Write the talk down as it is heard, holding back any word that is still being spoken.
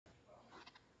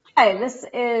Hi, this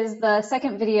is the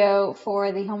second video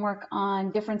for the homework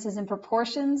on differences in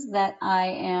proportions that I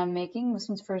am making. This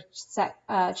one's for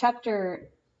Chapter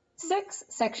 6,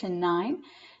 Section 9,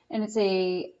 and it's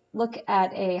a look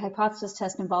at a hypothesis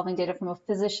test involving data from a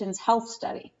physician's health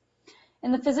study.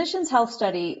 In the physician's health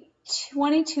study,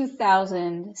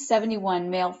 22,071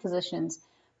 male physicians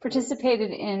participated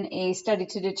in a study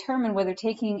to determine whether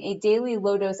taking a daily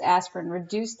low-dose aspirin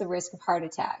reduced the risk of heart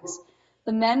attacks.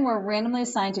 The men were randomly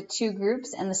assigned to two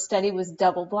groups, and the study was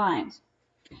double-blind.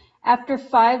 After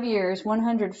 5 years,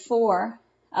 104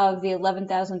 of the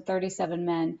 11,037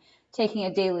 men taking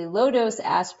a daily low-dose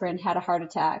aspirin had a heart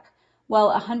attack, while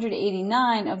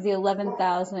 189 of the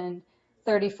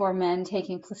 11,034 men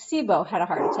taking placebo had a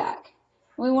heart attack.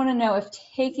 We want to know if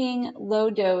taking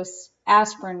low-dose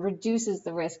aspirin reduces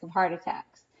the risk of heart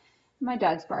attacks. My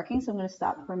dog's barking, so I'm going to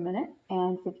stop for a minute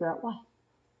and figure out why.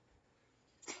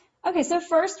 Okay, so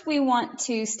first we want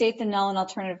to state the null and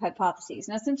alternative hypotheses.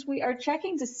 Now, since we are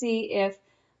checking to see if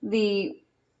the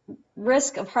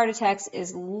risk of heart attacks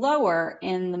is lower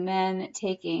in the men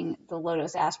taking the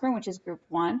low-dose aspirin, which is group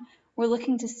 1, we're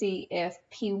looking to see if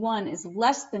P1 is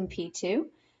less than P2.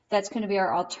 That's going to be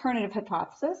our alternative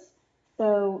hypothesis.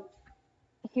 So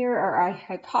here are our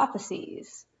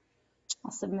hypotheses.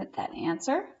 I'll submit that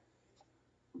answer.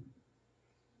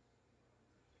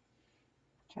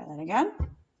 Try that again.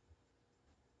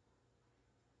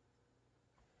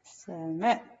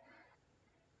 Submit.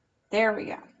 There we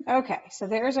go. Okay, so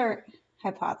there's our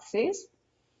hypotheses.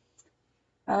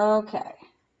 Okay,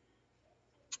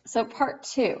 so part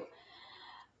 2.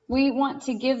 We want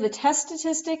to give the test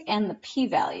statistic and the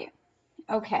p-value.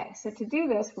 Okay, so to do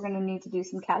this, we're going to need to do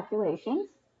some calculations.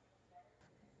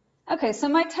 Okay, so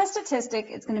my test statistic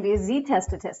is going to be a z-test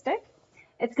statistic.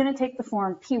 It's going to take the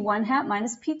form p1 hat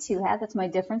minus p2 hat, that's my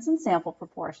difference in sample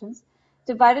proportions,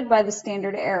 divided by the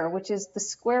standard error, which is the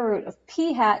square root of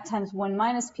p hat times 1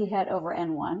 minus p hat over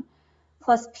n1,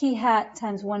 plus p hat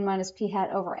times 1 minus p hat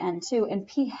over n2, and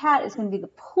p hat is going to be the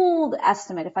pooled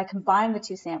estimate, if I combine the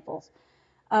two samples,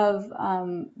 of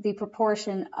the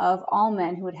proportion of all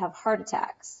men who would have heart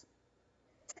attacks.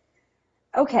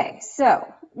 Okay,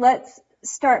 so let's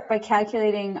start by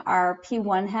calculating our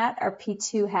p1 hat, our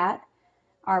p2 hat,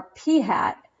 our p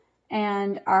hat,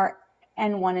 and our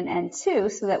N1 and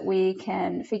N2 so that we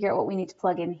can figure out what we need to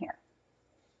plug in here.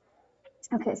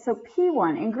 Okay, so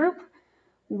P1, in group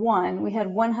 1, we had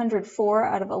 104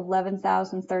 out of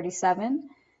 11,037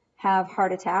 have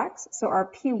heart attacks. So our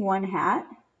P1 hat,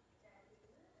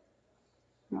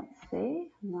 let's see,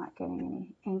 I'm not getting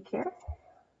any ink here.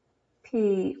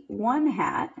 P1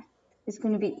 hat is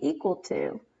going to be equal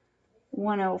to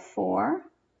 104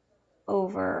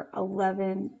 over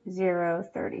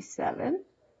 11,037.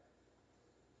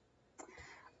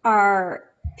 Our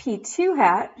P2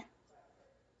 hat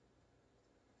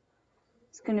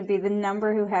is going to be the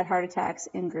number who had heart attacks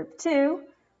in group 2,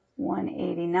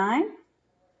 189,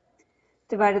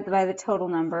 divided by the total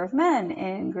number of men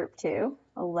in group 2,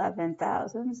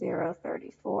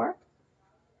 11,034.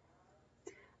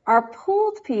 Our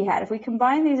pooled P hat, if we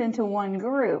combine these into one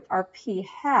group, our P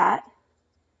hat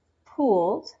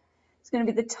pooled is going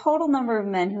to be the total number of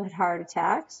men who had heart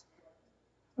attacks,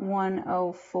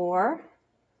 104.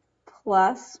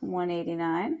 Plus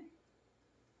 189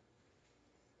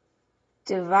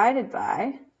 divided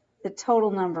by the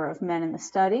total number of men in the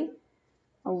study,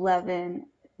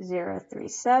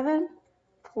 11,037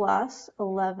 plus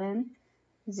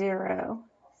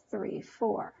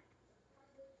 11,034.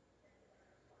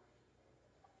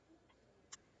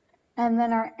 And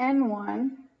then our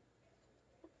N1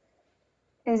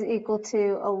 is equal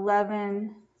to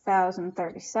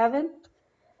 11,037,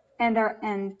 and our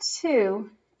N2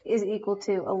 is equal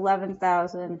to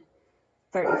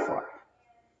 11,034.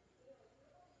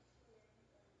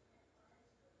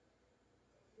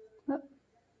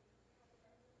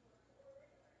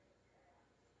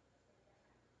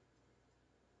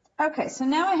 Okay, so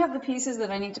now I have the pieces that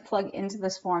I need to plug into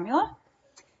this formula,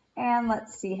 and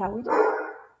let's see how we do.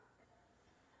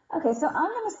 Okay, so I'm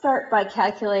going to start by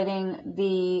calculating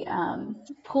the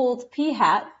pooled p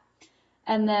hat,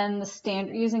 and then the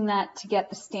standard, using that to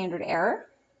get the standard error.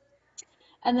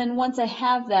 And then once I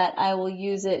have that, I will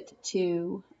use it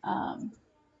to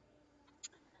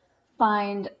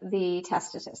find the test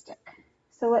statistic.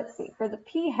 So let's see, for the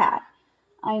p hat,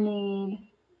 I need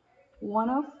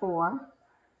 104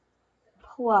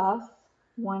 plus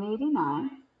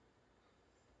 189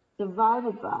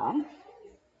 divided by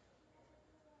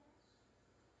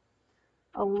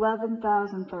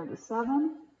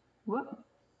 11,037,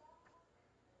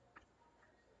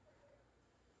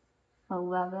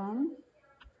 11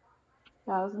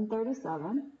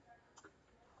 1037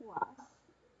 plus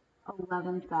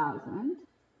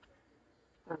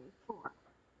 11,034.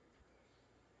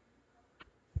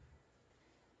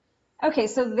 Okay,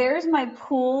 so there's my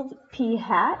pooled p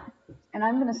hat, and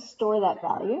I'm going to store that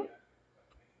value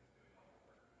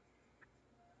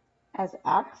as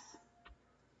x.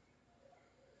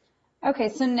 Okay,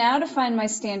 so now to find my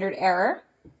standard error,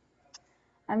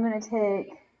 I'm going to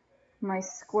take my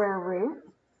square root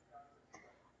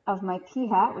of my p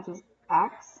hat, which is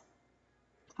x,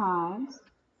 times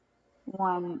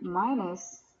 1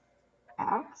 minus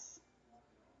x,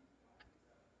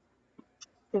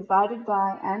 divided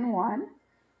by n1,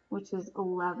 which is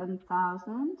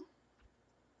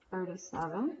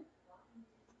 11,037,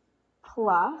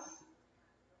 plus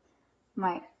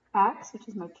my x, which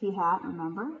is my p hat,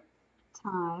 remember,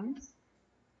 times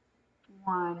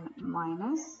 1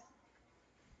 minus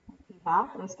p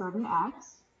hat that I stored in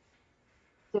x,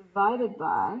 divided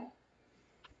by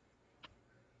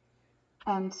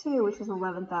n2, which is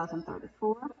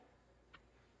 11,034.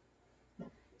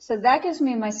 So that gives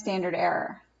me my standard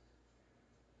error.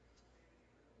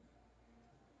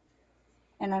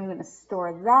 And I'm going to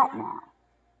store that now.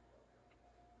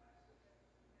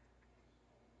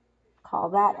 Call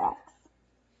that x.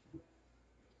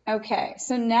 Okay,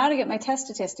 so now to get my test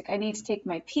statistic, I need to take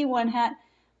my p1 hat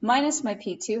minus my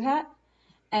p2 hat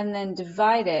and then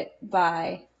divide it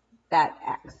by that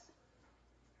x.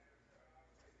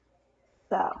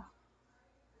 So I'm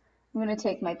going to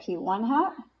take my p1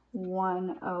 hat,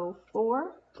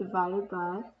 104, divided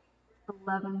by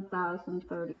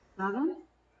 11,037,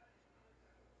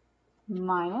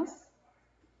 minus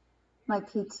my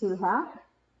p2 hat,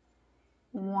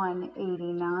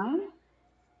 189,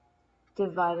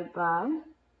 divided by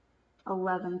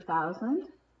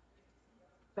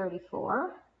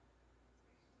 11,034.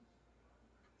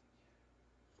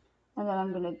 And then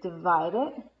I'm going to divide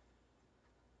it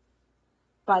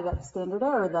by that standard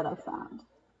error that I found.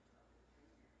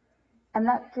 And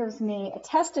that gives me a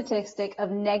test statistic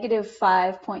of negative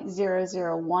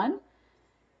 5.001.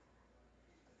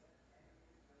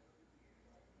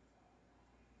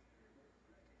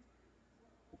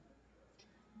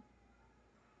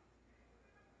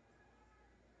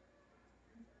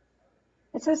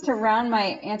 It says to round my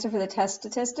answer for the test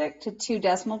statistic to 2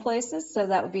 decimal places, so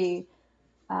that would be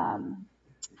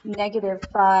negative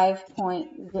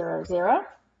 5.00.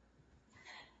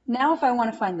 Now if I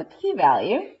want to find the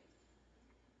p-value,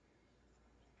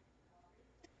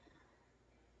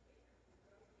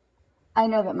 I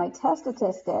know that my test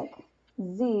statistic,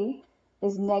 z,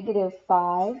 is negative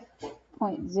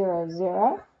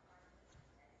 5.00.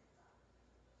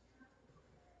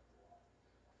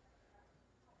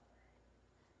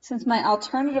 Since my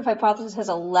alternative hypothesis has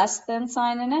a less than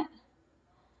sign in it,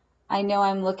 I know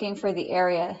I'm looking for the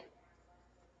area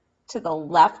to the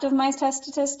left of my test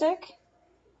statistic,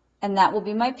 and that will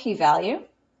be my p-value.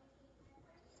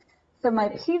 So my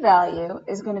p-value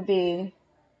is going to be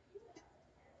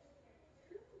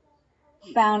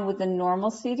found with the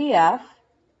normal CDF.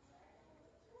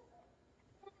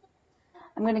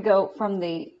 I'm going to go from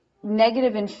the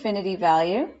negative infinity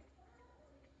value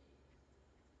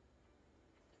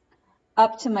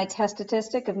up to my test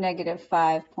statistic of negative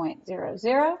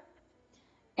 5.00,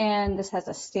 and this has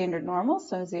a standard normal,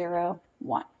 so 0,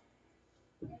 1.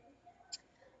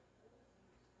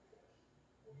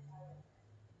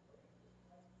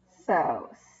 So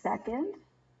second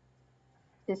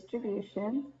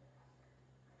distribution,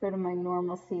 go to my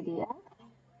normal CDF,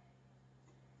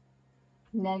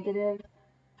 negative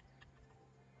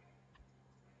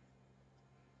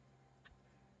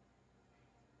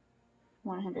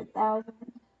 100,000,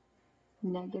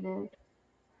 negative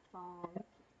 5,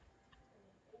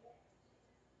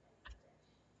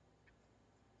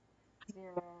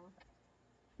 0,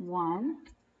 1,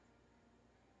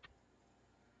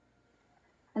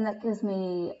 and that gives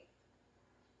me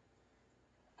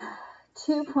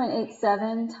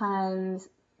 2.87 times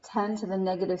 10 to the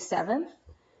negative 7th.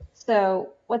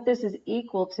 So what this is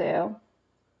equal to,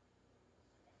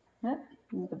 let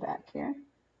me go back here,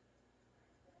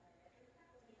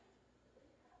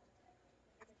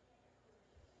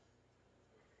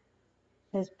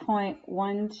 is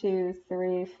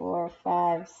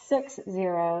 0.12345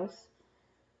 zeros,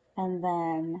 and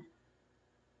then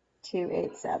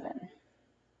 287.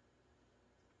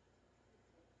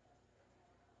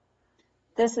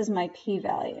 This is my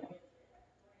p-value.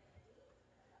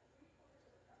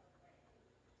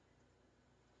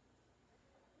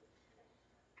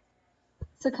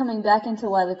 So coming back into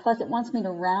Lively Plus, it wants me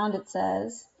to round, it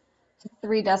says, to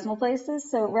 3 decimal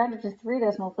places. So rounded to 3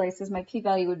 decimal places, my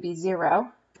p-value would be 0.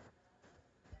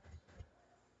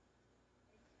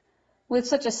 With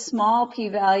such a small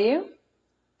p-value,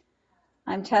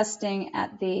 I'm testing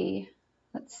at the,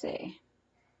 let's see,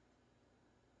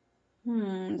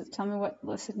 tell me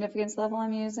what significance level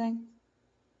I'm using.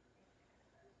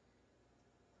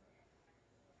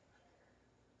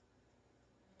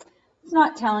 It's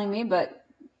not telling me, but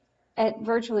at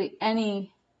virtually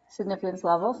any significance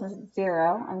level, since it's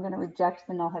 0, I'm going to reject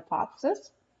the null hypothesis.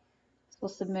 So we'll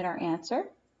submit our answer.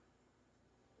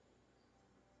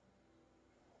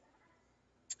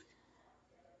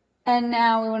 And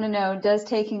now we want to know, does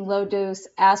taking low-dose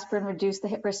aspirin reduce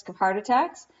the risk of heart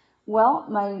attacks? Well,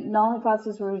 my null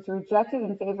hypothesis was rejected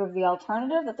in favor of the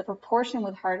alternative, that the proportion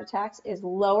with heart attacks is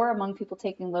lower among people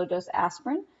taking low-dose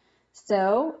aspirin.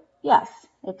 So, yes,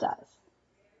 it does.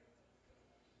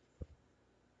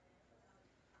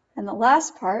 And the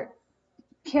last part,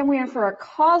 can we infer a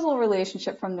causal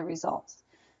relationship from the results?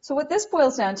 So what this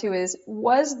boils down to is,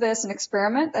 was this an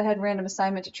experiment that had random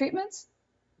assignment to treatments?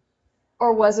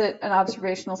 Or was it an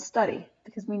observational study?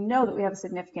 Because we know that we have a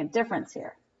significant difference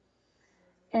here.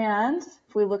 And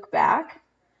if we look back,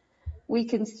 we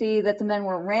can see that the men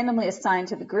were randomly assigned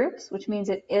to the groups, which means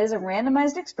it is a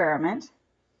randomized experiment.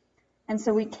 And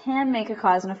so we can make a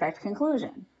cause and effect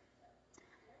conclusion.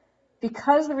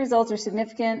 Because the results are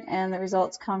significant and the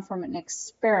results come from an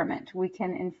experiment, we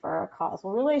can infer a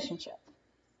causal relationship.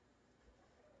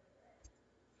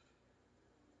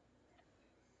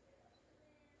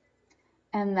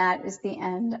 And that is the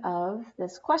end of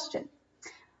this question.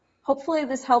 Hopefully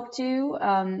this helped you.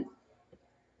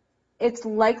 It's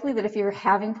likely that if you're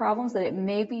having problems that it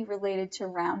may be related to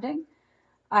rounding.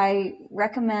 I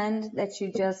recommend that you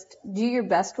just do your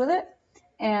best with it.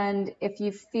 And if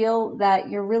you feel that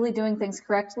you're really doing things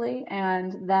correctly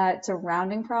and that it's a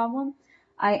rounding problem,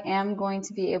 I am going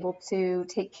to be able to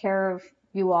take care of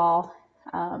you all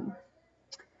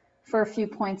for a few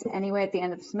points anyway at the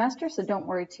end of the semester, so don't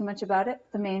worry too much about it.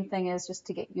 The main thing is just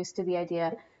to get used to the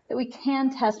idea that we can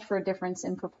test for a difference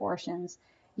in proportions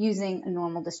using a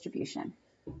normal distribution.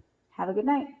 Have a good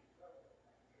night.